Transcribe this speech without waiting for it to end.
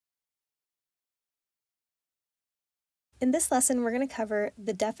In this lesson, we're going to cover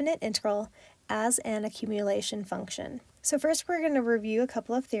the definite integral as an accumulation function. So first we're going to review a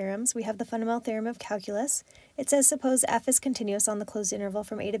couple of theorems. We have the fundamental theorem of calculus. It says suppose f is continuous on the closed interval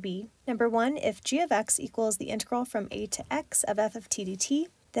from a to b. Number one, if g of x equals the integral from a to x of f of t dt,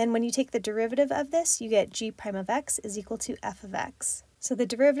 then when you take the derivative of this, you get g prime of x is equal to f of x. So the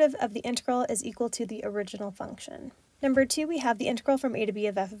derivative of the integral is equal to the original function. Number two, we have the integral from a to b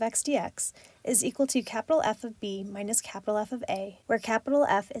of f of x dx is equal to capital F of b minus capital F of a, where capital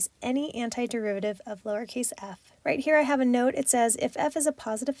F is any antiderivative of lowercase f. Right here I have a note. It says if f is a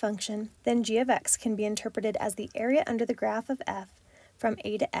positive function, then g of x can be interpreted as the area under the graph of f from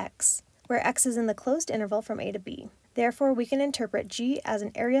a to x, where x is in the closed interval from a to b. Therefore, we can interpret g as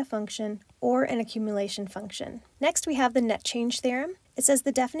an area function or an accumulation function. Next, we have the net change theorem. It says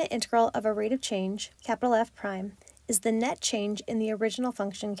the definite integral of a rate of change, capital F prime, is the net change in the original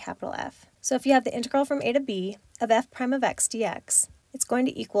function, capital F. So if you have the integral from a to b of f prime of x dx, it's going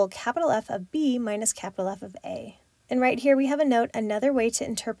to equal capital F of b minus capital F of a. And right here we have a note, another way to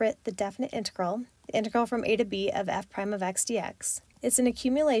interpret the definite integral, the integral from a to b of f prime of x dx. It's an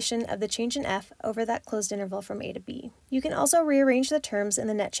accumulation of the change in f over that closed interval from a to b. You can also rearrange the terms in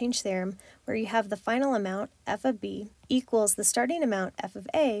the net change theorem where you have the final amount, f of b, equals the starting amount, f of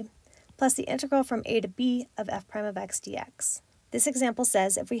a, plus the integral from a to b of f prime of x dx. This example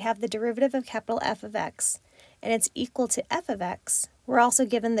says if we have the derivative of capital F of x and it's equal to f of x, we're also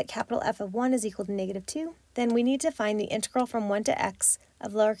given that capital F of 1 is equal to negative 2, then we need to find the integral from 1 to x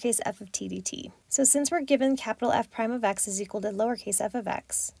of lowercase f of t dt. So since we're given capital F prime of x is equal to lowercase f of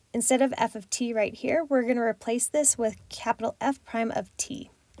x, instead of f of t right here, we're going to replace this with capital F prime of t.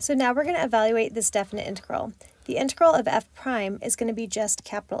 So now we're going to evaluate this definite integral. The integral of f prime is going to be just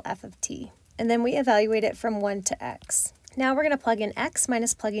capital F of t, and then we evaluate it from 1 to x. Now we're going to plug in x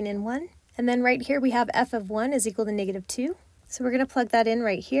minus plugging in 1, and then right here we have f of 1 is equal to negative 2, so we're going to plug that in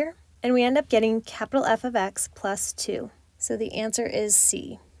right here, and we end up getting capital F of x plus 2. So the answer is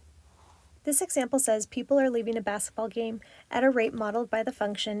C. This example says people are leaving a basketball game at a rate modeled by the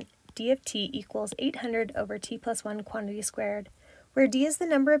function d of t equals 800 over t plus 1 quantity squared, where d is the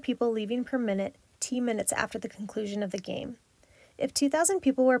number of people leaving per minute, t minutes after the conclusion of the game. If 2,000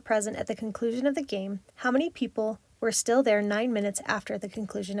 people were present at the conclusion of the game, how many people were still there 9 minutes after the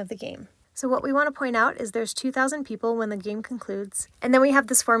conclusion of the game? So what we want to point out is there's 2,000 people when the game concludes, and then we have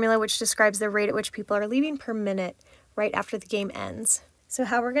this formula which describes the rate at which people are leaving per minute right after the game ends. So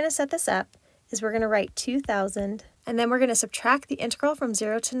how we're going to set this up is we're going to write 2,000, and then we're going to subtract the integral from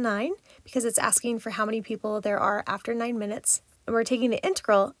 0 to 9 because it's asking for how many people there are after 9 minutes, and we're taking the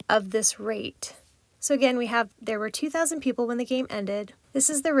integral of this rate. So again, we have there were 2,000 people when the game ended. This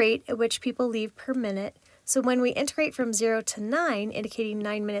is the rate at which people leave per minute. So when we integrate from 0 to 9, indicating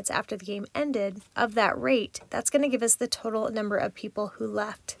 9 minutes after the game ended, of that rate, that's going to give us the total number of people who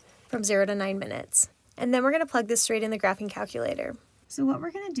left from 0 to 9 minutes. And then we're going to plug this straight in the graphing calculator. So what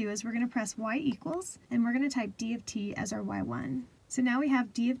we're going to do is we're going to press y equals, and we're going to type d of t as our y1. So now we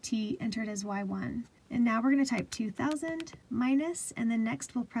have d of t entered as y1. And now we're going to type 2,000 minus, and then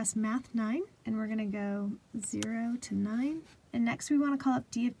next we'll press math 9, and we're going to go 0 to 9. And next we want to call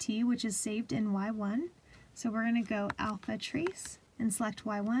up d of t, which is saved in y1. So we're going to go alpha trace and select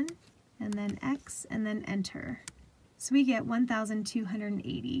y1, and then x, and then enter. So we get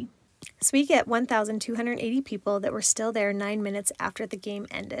 1,280. So we get 1,280 people that were still there 9 minutes after the game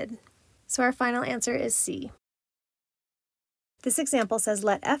ended. So our final answer is C. This example says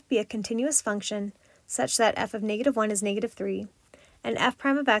let f be a continuous function such that f of negative 1 is negative 3, and f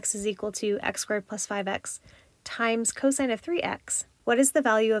prime of x is equal to x squared plus 5x times cosine of 3x. What is the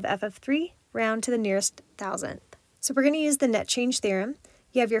value of f of 3? Round to the nearest thousandth. So we're going to use the net change theorem.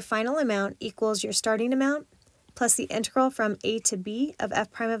 You have your final amount equals your starting amount plus the integral from a to b of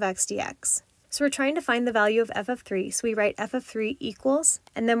f prime of x dx. So we're trying to find the value of f of 3, so we write f of 3 equals,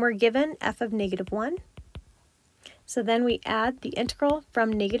 and then we're given f of negative 1. So then we add the integral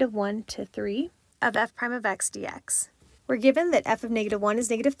from negative 1 to 3 of f prime of x dx. We're given that f of negative 1 is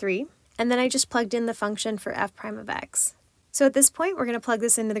negative 3, and then I just plugged in the function for f prime of x. So at this point, we're going to plug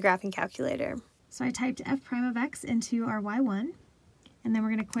this into the graphing calculator. So I typed f prime of x into our y1, and then we're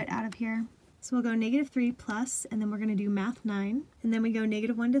going to quit out of here. So we'll go negative 3 plus, and then we're going to do math 9, and then we go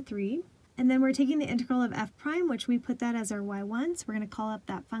negative 1 to 3, and then we're taking the integral of f prime, which we put that as our y1, so we're going to call up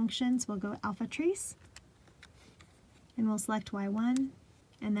that function, so we'll go alpha trace, and we'll select y1,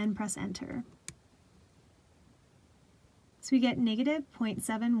 and then press enter. So we get negative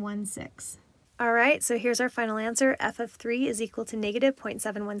 0.716. All right, so here's our final answer. F of 3 is equal to negative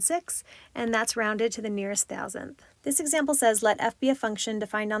 0.716, and that's rounded to the nearest thousandth. This example says let f be a function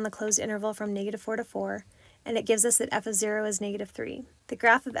defined on the closed interval from negative 4 to 4, and it gives us that f of 0 is -3. The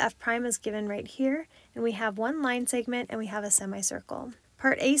graph of f prime is given right here, and we have one line segment and we have a semicircle.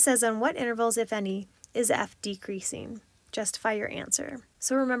 Part A says on what intervals, if any, is f decreasing? Justify your answer.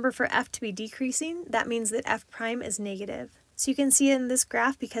 So remember, for f to be decreasing, that means that f prime is negative. So you can see in this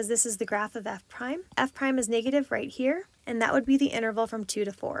graph, because this is the graph of f prime is negative right here, and that would be the interval from 2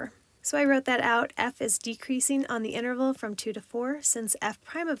 to 4. So I wrote that out. F is decreasing on the interval from 2 to 4, since f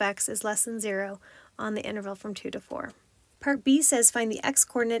prime of x is less than 0 on the interval from 2 to 4. Part B says find the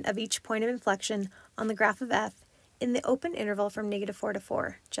x-coordinate of each point of inflection on the graph of f in the open interval from -4 to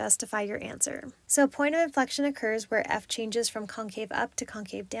 4. Justify your answer. So a point of inflection occurs where f changes from concave up to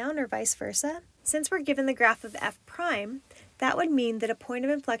concave down, or vice versa. Since we're given the graph of f prime, that would mean that a point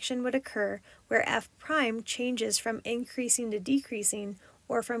of inflection would occur where f prime changes from increasing to decreasing,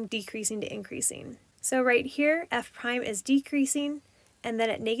 or from decreasing to increasing. So right here, f prime is decreasing, and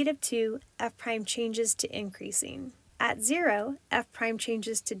then at -2, f prime changes to increasing. At 0, f prime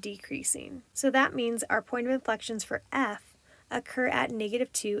changes to decreasing. So that means our point of inflections for f occur at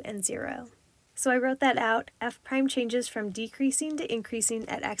 -2 and 0. So I wrote that out. F prime changes from decreasing to increasing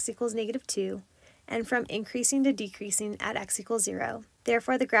at x equals -2, and from increasing to decreasing at x equals 0.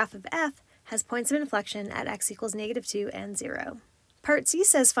 Therefore, the graph of f has points of inflection at x equals -2 and 0. Part C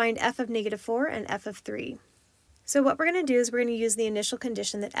says find f of -4 and f of 3. So what we're going to do is we're going to use the initial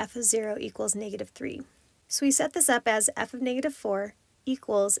condition that f of 0 equals -3. So we set this up as f of -4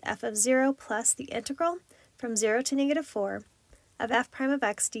 equals f of 0 plus the integral from 0 to -4 of f prime of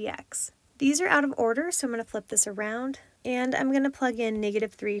x dx. These are out of order, so I'm going to flip this around, and I'm going to plug in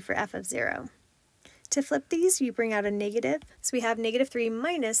 -3 for f of 0. To flip these, you bring out a negative, so we have -3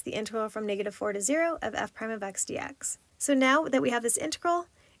 minus the integral from -4 to 0 of f prime of x dx. So now that we have this integral,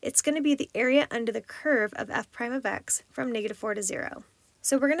 it's going to be the area under the curve of f prime of x from -4 to 0.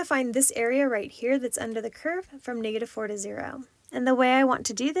 So we're going to find this area right here that's under the curve from -4 to 0. And the way I want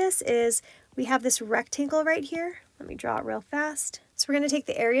to do this is we have this rectangle right here. Let me draw it real fast. So we're going to take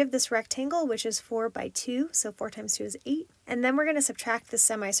the area of this rectangle, which is 4 by 2, so 4 times 2 is 8, and then we're going to subtract the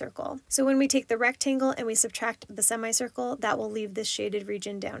semicircle. So when we take the rectangle and we subtract the semicircle, that will leave this shaded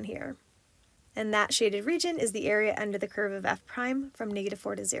region down here. And that shaded region is the area under the curve of f prime from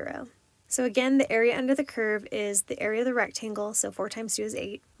 -4 to 0. So again, the area under the curve is the area of the rectangle, so 4 times 2 is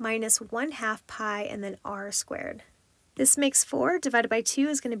 8, minus 1/2 pi and then r squared. This makes 4 divided by 2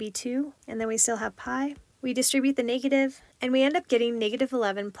 is going to be 2, and then we still have pi. We distribute the negative, and we end up getting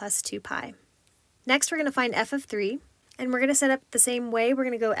 -11 plus 2 pi. Next, we're going to find f of 3, and we're going to set up the same way. We're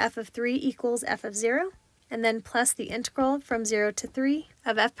going to go f of 3 equals f of 0, and then plus the integral from 0 to 3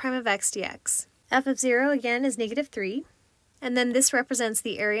 of f prime of x dx. f of 0, again, is -3. And then this represents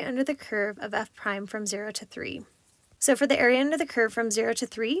the area under the curve of f prime from 0 to 3. So for the area under the curve from 0 to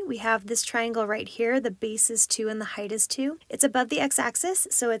 3, we have this triangle right here. The base is 2 and the height is 2. It's above the x-axis,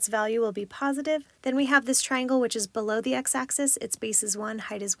 so its value will be positive. Then we have this triangle which is below the x-axis. Its base is 1,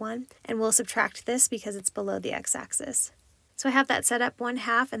 height is 1, and we'll subtract this because it's below the x-axis. So I have that set up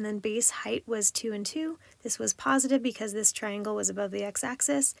 1/2, and then base height was 2 and 2. This was positive because this triangle was above the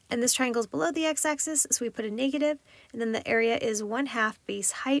x-axis, and this triangle is below the x-axis, so we put a negative, and then the area is 1/2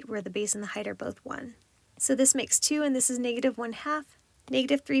 base height, where the base and the height are both 1. So this makes 2, and this is -1/2.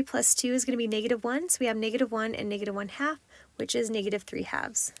 -3 plus 2 is going to be -1, so we have -1 and -1/2, which is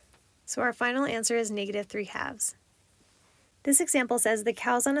 -3/2. So our final answer is -3/2. This example says the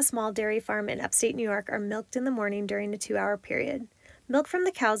cows on a small dairy farm in upstate New York are milked in the morning during a 2-hour period. Milk from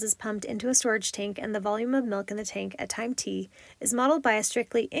the cows is pumped into a storage tank, and the volume of milk in the tank at time t is modeled by a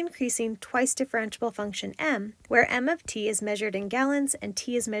strictly increasing twice differentiable function m, where m of t is measured in gallons and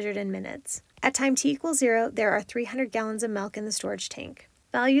t is measured in minutes. At time t equals 0, there are 300 gallons of milk in the storage tank.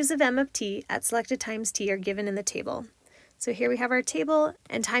 Values of m of t at selected times t are given in the table. So here we have our table,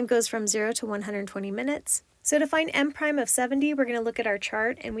 and time goes from 0 to 120 minutes. So to find m prime of 70, we're going to look at our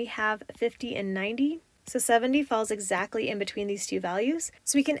chart, and we have 50 and 90. So 70 falls exactly in between these two values.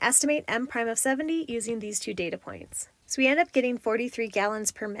 So we can estimate m prime of 70 using these two data points. So we end up getting 43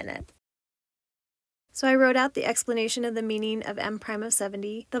 gallons per minute. So I wrote out the explanation of the meaning of m prime of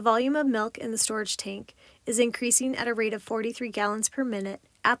 70. The volume of milk in the storage tank is increasing at a rate of 43 gallons per minute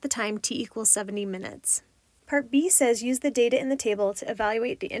at the time t equals 70 minutes. Part B says use the data in the table to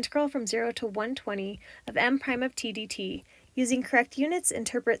evaluate the integral from 0 to 120 of m prime of t dt. Using correct units,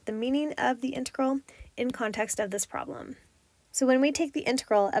 interpret the meaning of the integral in context of this problem. So when we take the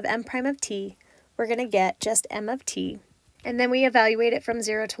integral of m prime of t, we're going to get just m of t, and then we evaluate it from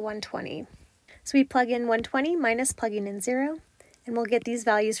 0 to 120. So we plug in 120 minus plugging in 0, and we'll get these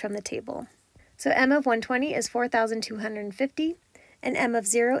values from the table. So m of 120 is 4,250, and m of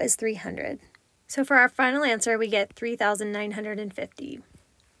 0 is 300. So for our final answer, we get 3,950.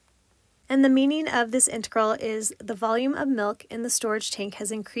 And the meaning of this integral is the volume of milk in the storage tank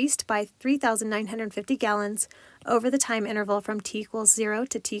has increased by 3,950 gallons over the time interval from t equals 0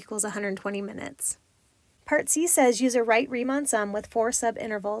 to t equals 120 minutes. Part C says use a right-Riemann sum with 4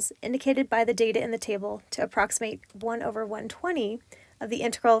 subintervals indicated by the data in the table to approximate 1 over 120 of the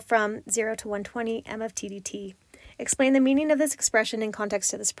integral from 0 to 120 m of t dt. Explain the meaning of this expression in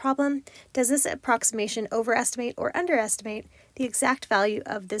context to this problem. Does this approximation overestimate or underestimate the exact value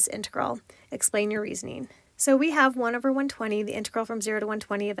of this integral? Explain your reasoning. So we have 1 over 120, the integral from 0 to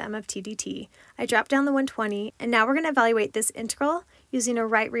 120 of m of t dt. I dropped down the 120, and now we're going to evaluate this integral using a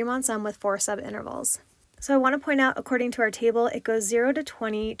right-Riemann sum with 4 subintervals. So I want to point out, according to our table, it goes 0 to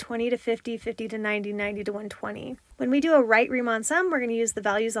 20, 20 to 50, 50 to 90, 90 to 120. When we do a right-Riemann sum, we're going to use the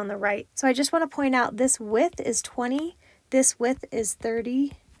values on the right. So I just want to point out this width is 20, this width is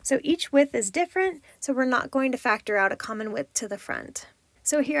 30. So each width is different, so we're not going to factor out a common width to the front.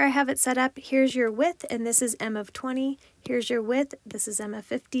 So here I have it set up. Here's your width, and this is m of 20. Here's your width, this is m of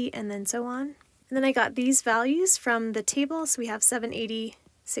 50, and then so on. And then I got these values from the table, so we have 780,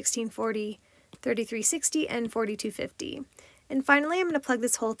 1640, 3360, and 4250. And finally, I'm going to plug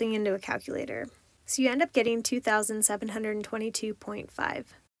this whole thing into a calculator. So you end up getting 2,722.5.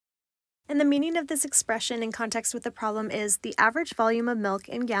 And the meaning of this expression in context with the problem is the average volume of milk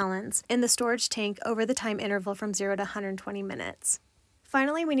in gallons in the storage tank over the time interval from 0 to 120 minutes.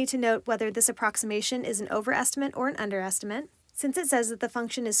 Finally, we need to note whether this approximation is an overestimate or an underestimate. Since it says that the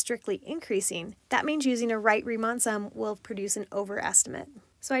function is strictly increasing, that means using a right-Riemann sum will produce an overestimate.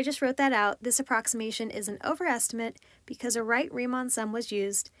 So I just wrote that out. This approximation is an overestimate because a right-Riemann sum was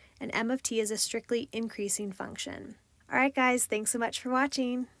used and m of t is a strictly increasing function. Alright guys, thanks so much for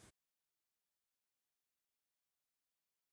watching.